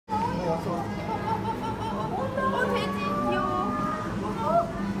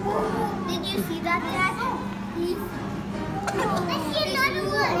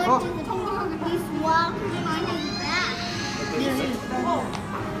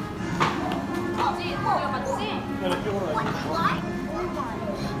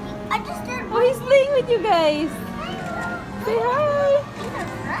Oh, he's playing with you guys. Say hi.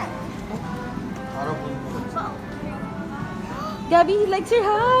 Gabby, he likes your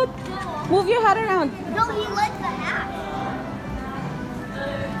hat. Move your hat around. No, he likes the hat.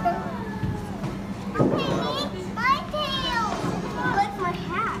 My tail. He likes my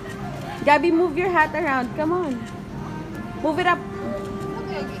hat. Gabby, move your hat around. Come on. Move it up.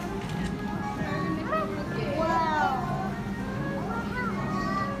 Wow.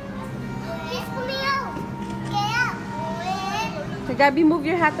 He's coming out. Get out. So Gabby, move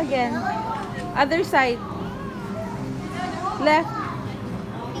your hat again. Other side. Left.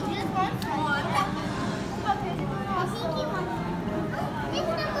 He just wants one. I think he wants one. It's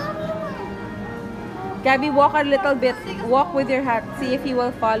the mommy one. Gabby, walk a little bit. Walk with your hat. See if he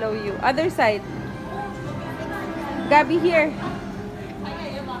will follow you. Other side. Gabby, here.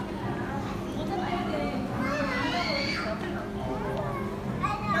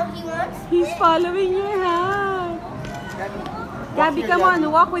 No, he wants He's this. following your hat. Gabby, come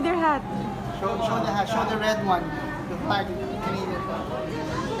on. Walk with your hat. Show the hat. Show the red one. The flag. Canadian flag.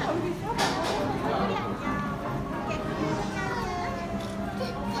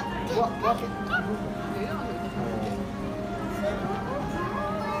 Walk it.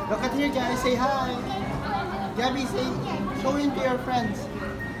 Look at here, guys. Say hi. Gabby, show him to your friends.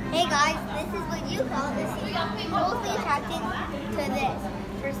 Hey guys, this is what you call this. He's mostly attracted to this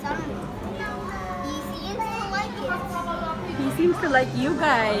for some reason. He seems to like it. He seems to like you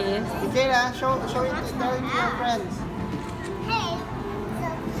guys. Michaela, show it to your friends. Hey, so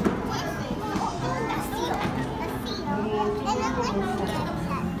a seal. And then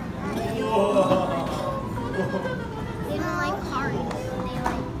they don't like cards. They like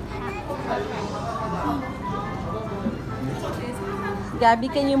Gabby,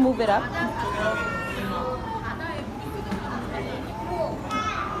 can you move it up?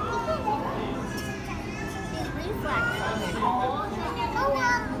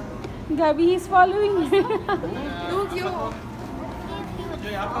 Gabby, he's following you. 너무 귀여워. 그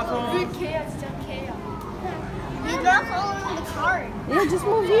개야, 진짜 개야. He's not following the card. Yeah, just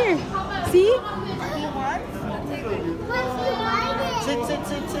move here. See? He wants to ride it. Sit.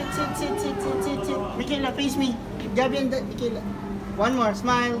 Michaela, face me. Gabby and Michaela. One more,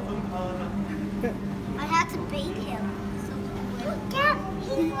 smile. I had to bait him. Look at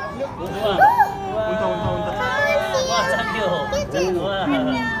him. 와, 짱겨. 와.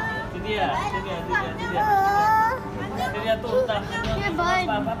 드디어 또 온다. Here, bud.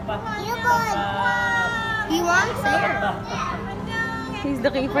 Here, bud. He wants air. He's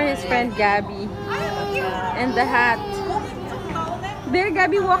looking for his friend Gabby. And the hat. There,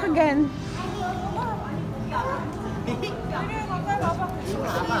 Gabby, walk again.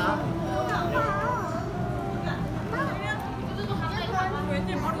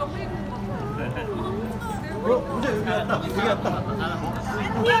 Bro, 여기 왔다.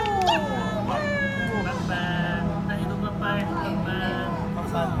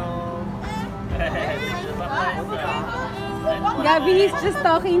 Gabby, he's just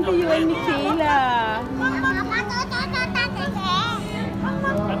talking to you and Michaela.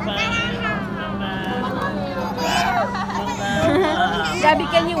 Gabby,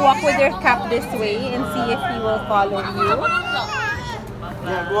 can you walk with your cap this way and see if he will follow you?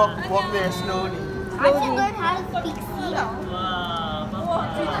 Yeah, walk there slowly. I should learn how to speak seal.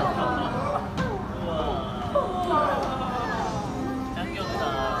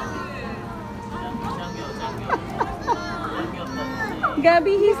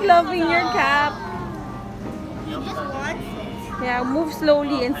 Gabby, he's loving your cap. He just wants it. Yeah, move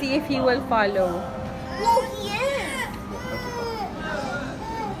slowly and see if he will follow. Oh, he is.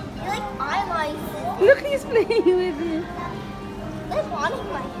 He like idolizes. Look, he's playing with you. They're wanting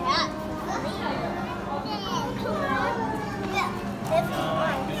my hat. Yeah, if he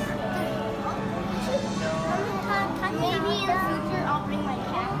wants. Maybe in the future I'll bring my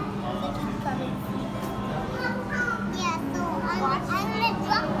cat. They can come and see this. Yeah, so I'm gonna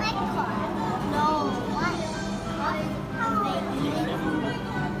drop my car. No, what?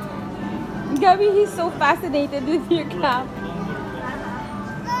 Gabby, he's so fascinated with your cap. Can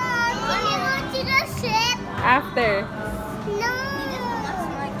I go to the ship? After. No. He just wants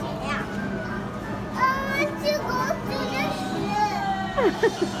my cat. I want to go to the ship.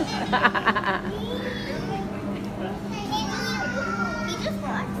 He just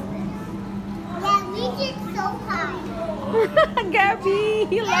wants this. Yeah, we should so high. Gabby,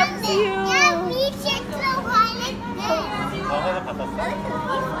 he loves you. Yeah, we should so high like this.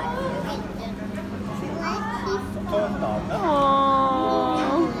 Aww.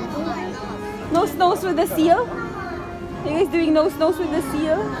 No snows with the seal? You guys doing nose with the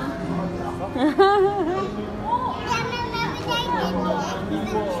seal?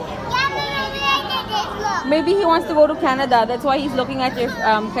 Maybe he wants to go to Canada. That's why he's looking at your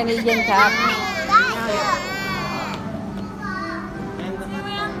Canadian cap.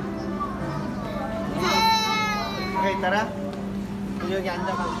 Okay, tara.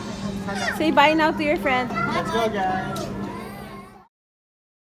 Say bye now to your friend. Let's go, guys.